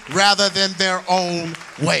way rather than their own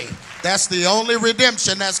way. That's the only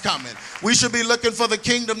redemption that's coming. We should be looking for the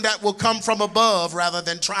kingdom that will come from above rather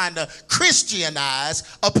than trying to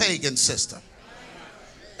Christianize a pagan system.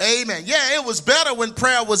 Amen. Yeah, it was better when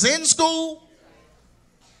prayer was in school.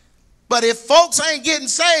 But if folks ain't getting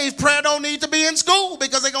saved, prayer don't need to be in school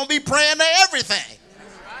because they're going to be praying to everything.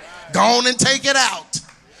 Go on and take it out.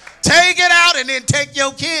 Take it out and then take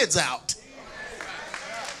your kids out.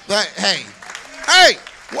 But hey,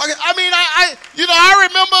 Well, I mean, I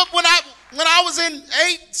remember when I was in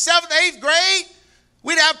 7th, 8th grade,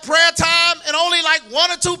 we'd have prayer time and only like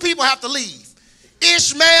 1 or 2 people have to leave.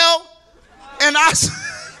 Ishmael and I.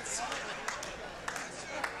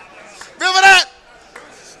 Remember that?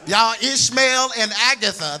 Y'all, Ishmael and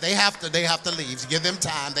Agatha, they have to leave. Give them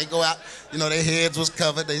time. They go out, their heads was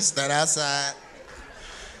covered. They stand outside.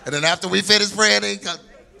 And then after we finish praying, they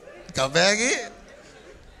come back in.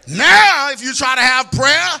 Now, if you try to have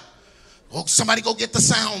prayer, somebody go get the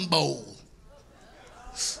sound bowl.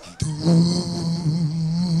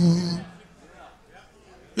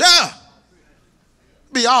 Yeah.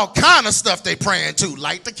 Be all kind of stuff they praying to.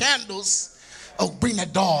 Light the candles. Oh, bring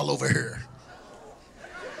that doll over here.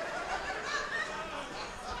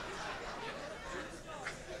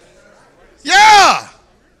 Yeah.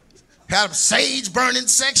 Have sage burning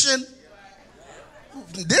section.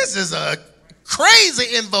 This is a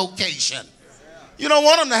crazy invocation. You don't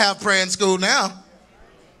want them to have prayer in school now.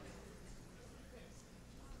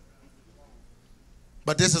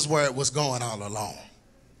 But this is where it was going all along.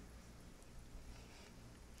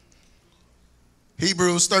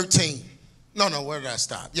 Hebrews 13. No, where did I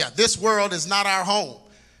stop? Yeah, this world is not our home,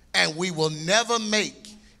 and we will never make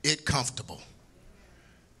it comfortable.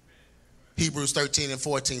 Hebrews 13 and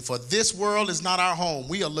 14. For this world is not our home.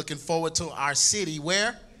 We are looking forward to our city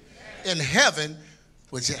where? In heaven,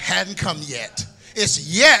 which it hadn't come yet. It's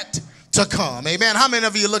yet to come. Amen. How many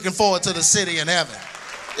of you are looking forward to the city in heaven?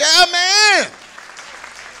 Yeah, man.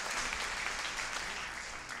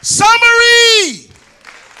 Summary.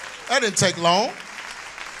 That didn't take long.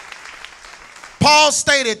 Paul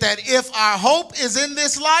stated that if our hope is in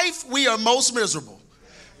this life, we are most miserable.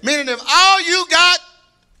 Meaning if all you got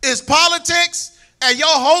is politics and your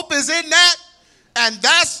hope is in that, and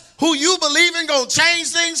that's who you believe in going to change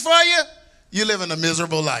things for you, you live in a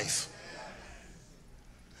miserable life.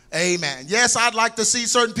 Amen. Yes, I'd like to see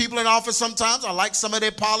certain people in office sometimes. I like some of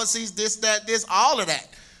their policies, this, that, this, all of that.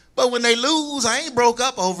 But when they lose, I ain't broke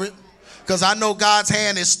up over it because I know God's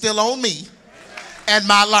hand is still on me and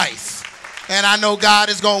my life. And I know God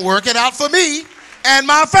is going to work it out for me and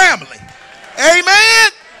my family.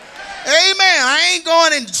 Amen. Amen. I ain't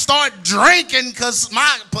going and start drinking because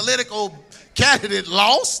my political candidate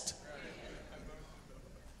lost.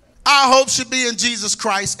 Our hope should be in Jesus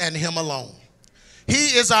Christ and him alone.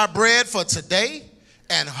 He is our bread for today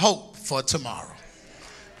and hope for tomorrow.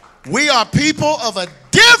 We are people of a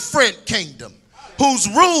different kingdom whose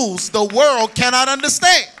rules the world cannot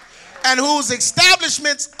understand and whose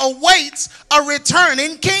establishments awaits a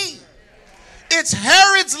returning king. It's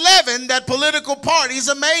Herod's leaven that political parties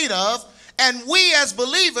are made of, and we as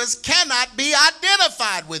believers cannot be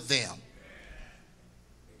identified with them.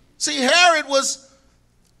 See, Herod was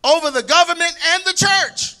over the government and the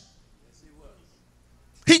church.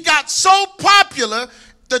 He got so popular,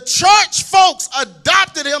 the church folks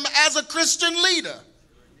adopted him as a Christian leader.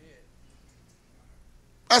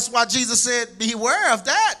 That's why Jesus said, beware of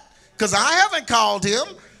that, because I haven't called him.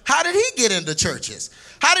 How did he get into churches?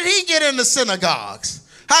 How did he get into synagogues?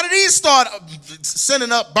 How did he start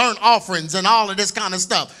sending up burnt offerings and all of this kind of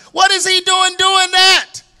stuff? What is he doing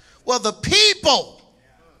that? Well, the people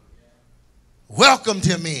welcomed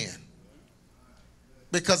him in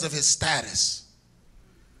because of his status.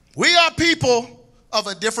 We are people of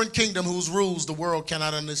a different kingdom whose rules the world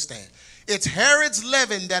cannot understand. It's Herod's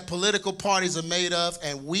leaven that political parties are made of,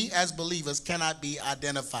 and we as believers cannot be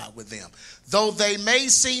identified with them. Though they may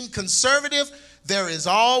seem conservative, there is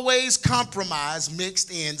always compromise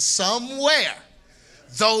mixed in somewhere.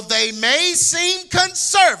 Though they may seem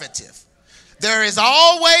conservative, there is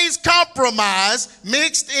always compromise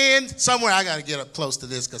mixed in somewhere. I got to get up close to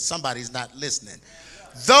this because somebody's not listening.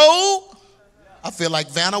 Though, I feel like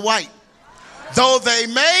Vanna White. Though they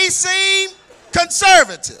may seem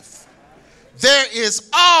conservative, there is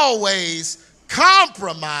always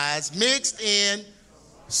compromise mixed in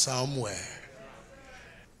somewhere.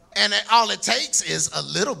 And all it takes is a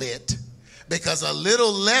little bit, because a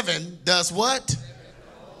little leaven does what?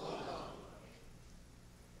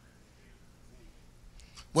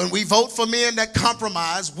 When we vote for men that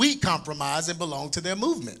compromise, we compromise and belong to their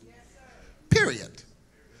movement. Period.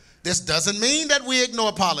 This doesn't mean that we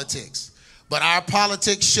ignore politics, but our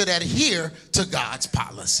politics should adhere to God's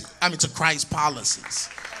policy. To Christ's policies.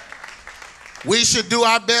 We should do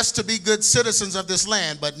our best to be good citizens of this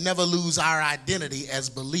land, but never lose our identity as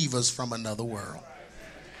believers from another world.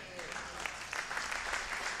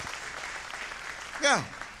 Yeah.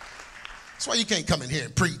 That's why you can't come in here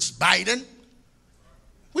and preach Biden.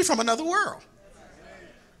 We're from another world.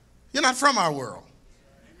 You're not from our world.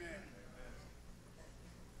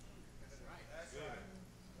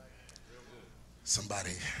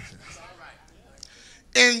 Somebody.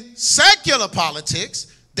 In secular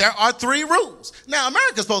politics, there are 3 rules. Now,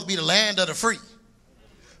 America's supposed to be the land of the free.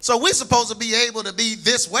 So we're supposed to be able to be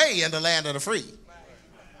this way in the land of the free.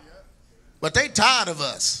 But they tired of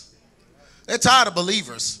us. They're tired of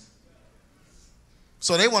believers.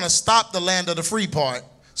 So they want to stop the land of the free part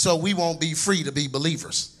so we won't be free to be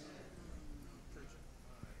believers.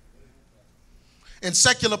 In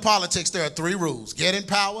secular politics, there are 3 rules. Get in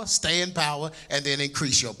power, stay in power, and then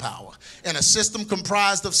increase your power. In a system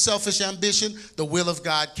comprised of selfish ambition, the will of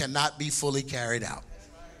God cannot be fully carried out.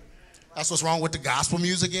 That's what's wrong with the gospel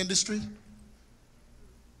music industry.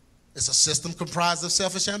 It's a system comprised of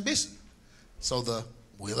selfish ambition. So the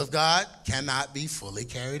will of God cannot be fully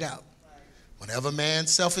carried out. Whenever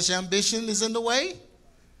man's selfish ambition is in the way,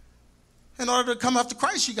 in order to come after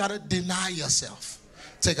Christ, you got to deny yourself.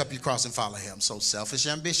 Take up your cross and follow him. So selfish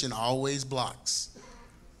ambition always blocks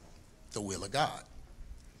the will of God.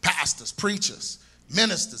 Pastors, preachers,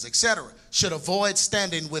 ministers, etc. should avoid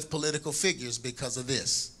standing with political figures because of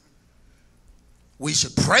this. We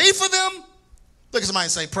should pray for them. Look at somebody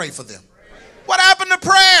and say, pray for them. What happened to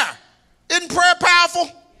prayer? Isn't prayer powerful?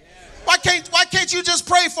 Why can't you just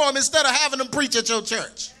pray for them instead of having them preach at your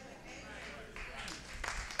church?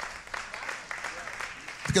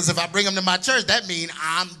 Because if I bring them to my church, that means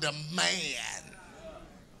I'm the man.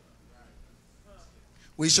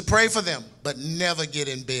 We should pray for them, but never get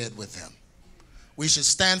in bed with them. We should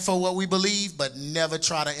stand for what we believe, but never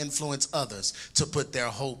try to influence others to put their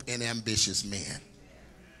hope in ambitious men.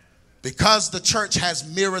 Because the church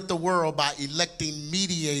has mirrored the world by electing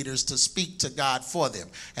mediators to speak to God for them,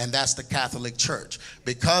 and that's the Catholic Church.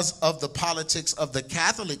 Because of the politics of the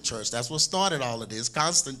Catholic Church, that's what started all of this,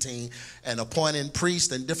 Constantine and appointing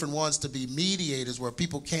priests and different ones to be mediators where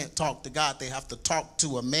people can't talk to God. They have to talk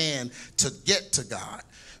to a man to get to God.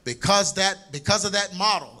 Because of that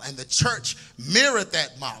model, and the church mirrored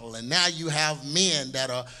that model, and now you have men that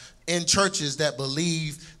are in churches that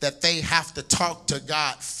believe that they have to talk to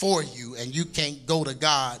God for you and you can't go to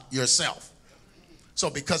God yourself.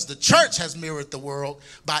 So because the church has mirrored the world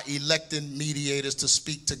by electing mediators to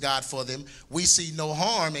speak to God for them, we see no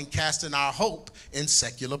harm in casting our hope in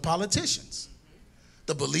secular politicians.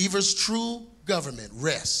 The believer's true government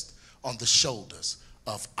rests on the shoulders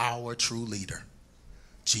of our true leader,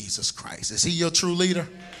 Jesus Christ. Is he your true leader?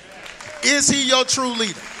 Is he your true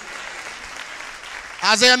leader?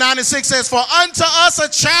 Isaiah 9:6 says, for unto us a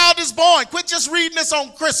child is born. Quit just reading this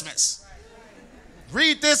on Christmas.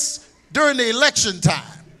 Read this during the election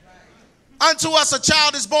time. Unto us a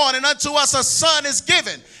child is born, and unto us a son is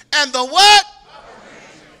given. And the what?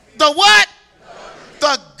 The what?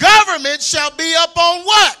 The government shall be upon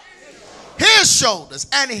what? His shoulders.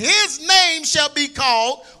 And his name shall be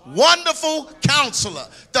called Wonderful Counselor,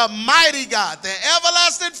 the Mighty God, the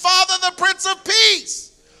Everlasting Father, the Prince of Peace.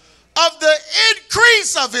 Of the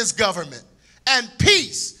increase of his government and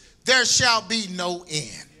peace, there shall be no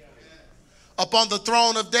end. Upon the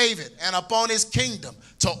throne of David and upon his kingdom,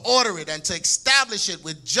 to order it and to establish it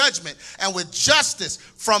with judgment and with justice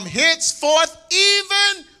from henceforth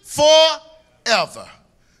even forever.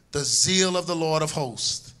 The zeal of the Lord of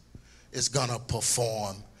hosts is going to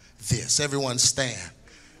perform this. Everyone stand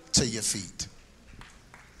to your feet.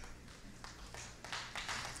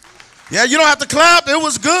 Yeah, you don't have to clap. It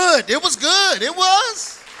was good. It was good. It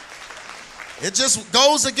was. It just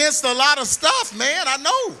goes against a lot of stuff, man. I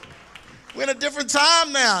know. We're in a different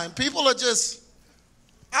time now, and people are just,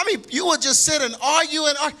 you would just sit and argue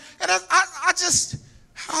and I just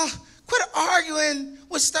quit arguing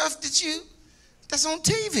with stuff that's on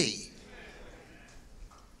TV.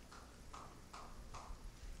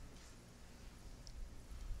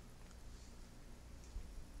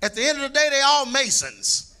 At the end of the day, they all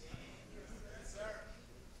Masons.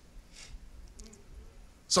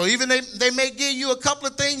 So even they may give you a couple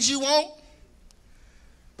of things you want,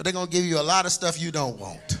 but they're going to give you a lot of stuff you don't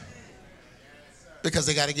want. Because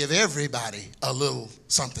they got to give everybody a little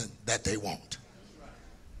something that they want.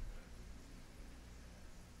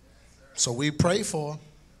 So we pray for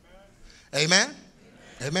them. Amen?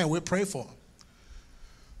 Amen. We'll pray for them.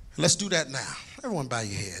 Let's do that now. Everyone bow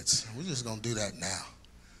your heads. We're just going to do that now.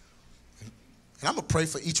 And I'm going to pray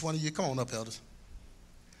for each one of you. Come on up, elders.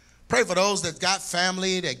 Pray for those that got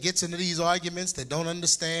family that gets into these arguments that don't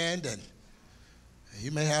understand, and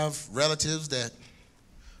you may have relatives that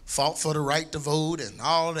fought for the right to vote and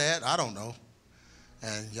all that. I don't know.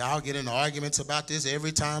 And y'all get into arguments about this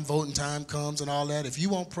every time voting time comes and all that. If you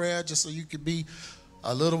want prayer just so you could be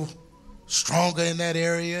a little stronger in that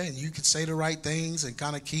area and you can say the right things and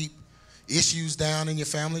kind of keep issues down in your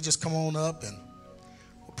family, just come on up and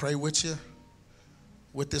we'll pray with you.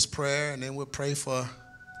 with this prayer, and then we'll pray for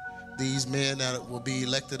these men that will be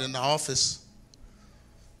elected into office.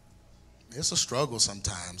 It's a struggle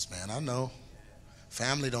sometimes, man. I know.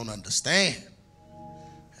 Family don't understand.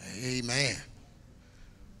 Amen.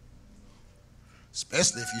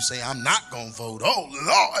 Especially if you say, I'm not going to vote. Oh,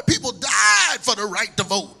 Lord, people died for the right to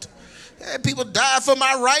vote. People died for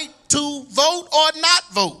my right to vote or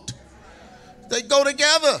not vote. They go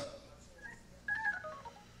together.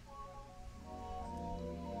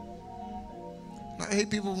 I hate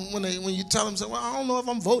people when you tell them, say, well, I don't know if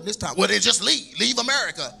I'm voting this time. Well, then just leave. Leave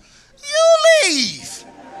America. You leave.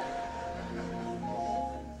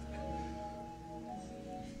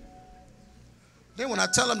 Then when I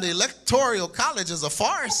tell them the electoral college is a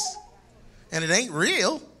farce and it ain't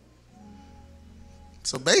real,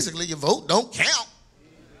 so basically your vote don't count.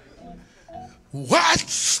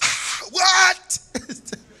 What? What?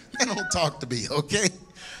 They don't talk to me, okay?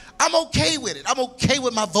 I'm okay with it. I'm okay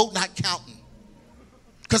with my vote not counting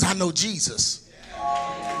because I know Jesus.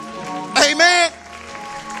 Amen.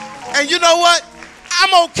 And you know what?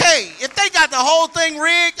 I'm okay. If they got the whole thing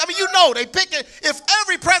rigged, I mean, you know, they pick it. If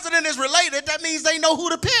every president is related, that means they know who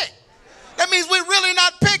to pick. That means we're really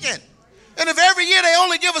not picking. And if every year they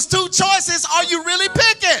only give us 2 choices, are you really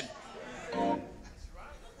picking?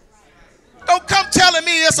 Don't come telling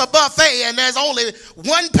me it's a buffet and there's only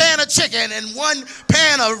 1 pan of chicken and 1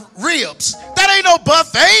 pan of ribs. That ain't no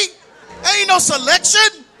buffet. That ain't no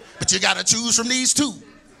selection. But you got to choose from these 2.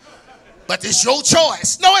 But it's your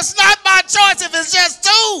choice. No, it's not my choice if it's just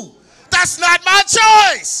 2. That's not my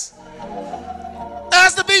choice. There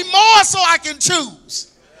has to be more so I can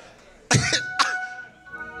choose.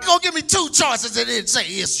 You're going to give me 2 choices and then say,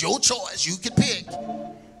 it's your choice. You can pick.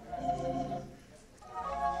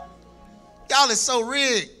 Y'all is so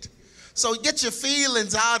rigged. So get your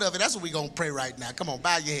feelings out of it. That's what we're going to pray right now. Come on,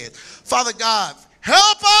 bow your head. Father God,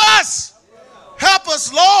 help us. Help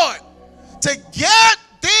us, Lord, to get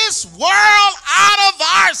this world out of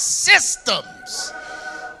our systems.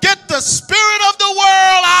 Get the spirit of the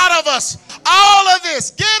world out of us. All of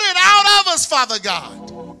this, get it out of us, Father God.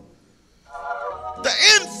 The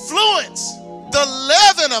influence, the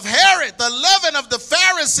leaven of Herod, the leaven of the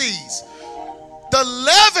Pharisees, the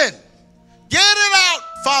leaven, get it out,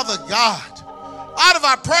 Father God, out of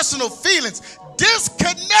our personal feelings,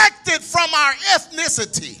 disconnected from our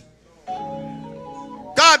ethnicity.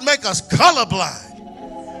 God, make us colorblind.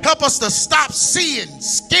 Help us to stop seeing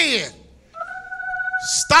skin.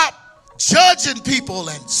 Stop judging people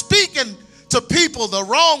and speaking to people the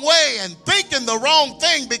wrong way and thinking the wrong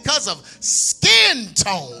thing because of skin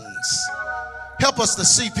tones. Help us to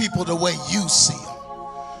see people the way you see them.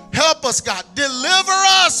 Help us, God. Deliver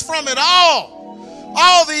us from it all.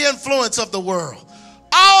 All the influence of the world.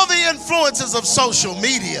 All the influences of social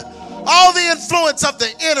media. All the influence of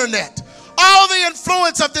the internet. All the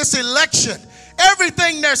influence of this election.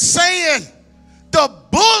 Everything they're saying, the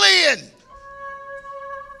bullying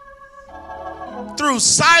through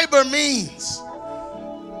cyber means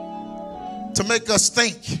to make us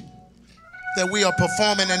think that we are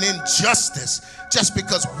performing an injustice just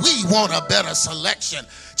because we want a better selection,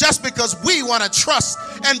 just because we want to trust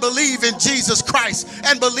and believe in Jesus Christ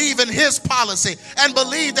and believe in his policy and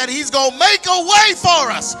believe that he's going to make a way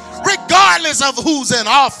for us regardless of who's in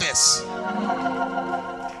office.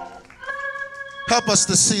 Help us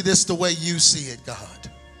to see this the way you see it,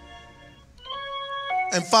 God.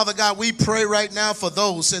 And Father God, we pray right now for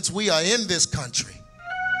those, since we are in this country,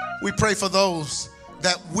 we pray for those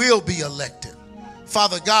that will be elected.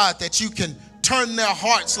 Father God, that you can turn their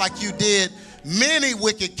hearts like you did many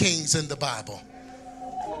wicked kings in the Bible.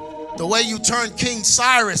 The way you turned King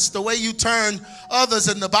Cyrus, the way you turned others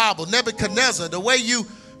in the Bible, Nebuchadnezzar, the way you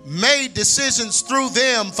made decisions through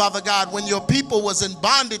them, Father God, when your people was in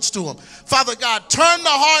bondage to them. Father God, turn the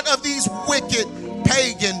heart of these wicked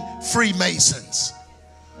pagan Freemasons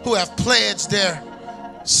who have pledged their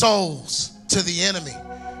souls to the enemy.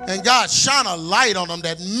 And God, shine a light on them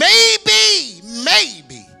that maybe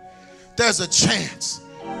there's a chance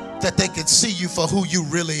that they can see you for who you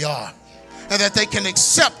really are, and that they can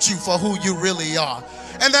accept you for who you really are,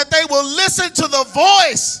 and that they will listen to the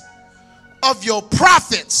voice of your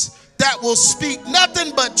prophets that will speak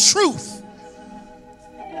nothing but truth,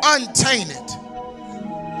 untainted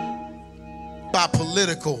by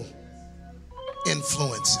political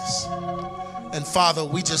influences. And Father,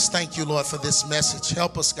 we just thank you, Lord, for this message.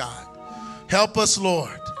 Help us, God. Help us,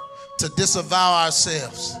 Lord, to disavow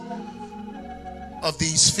ourselves of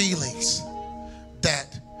these feelings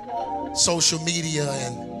that social media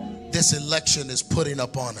and this election is putting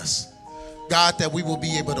upon us. God, that we will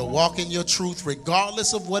be able to walk in your truth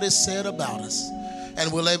regardless of what is said about us,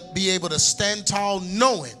 and we'll be able to stand tall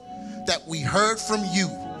knowing that we heard from you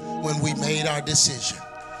when we made our decision.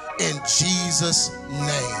 In Jesus'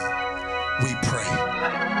 name we pray.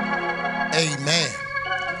 Amen.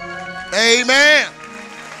 Amen.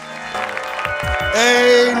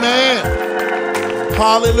 Amen.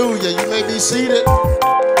 Hallelujah. You may be seated.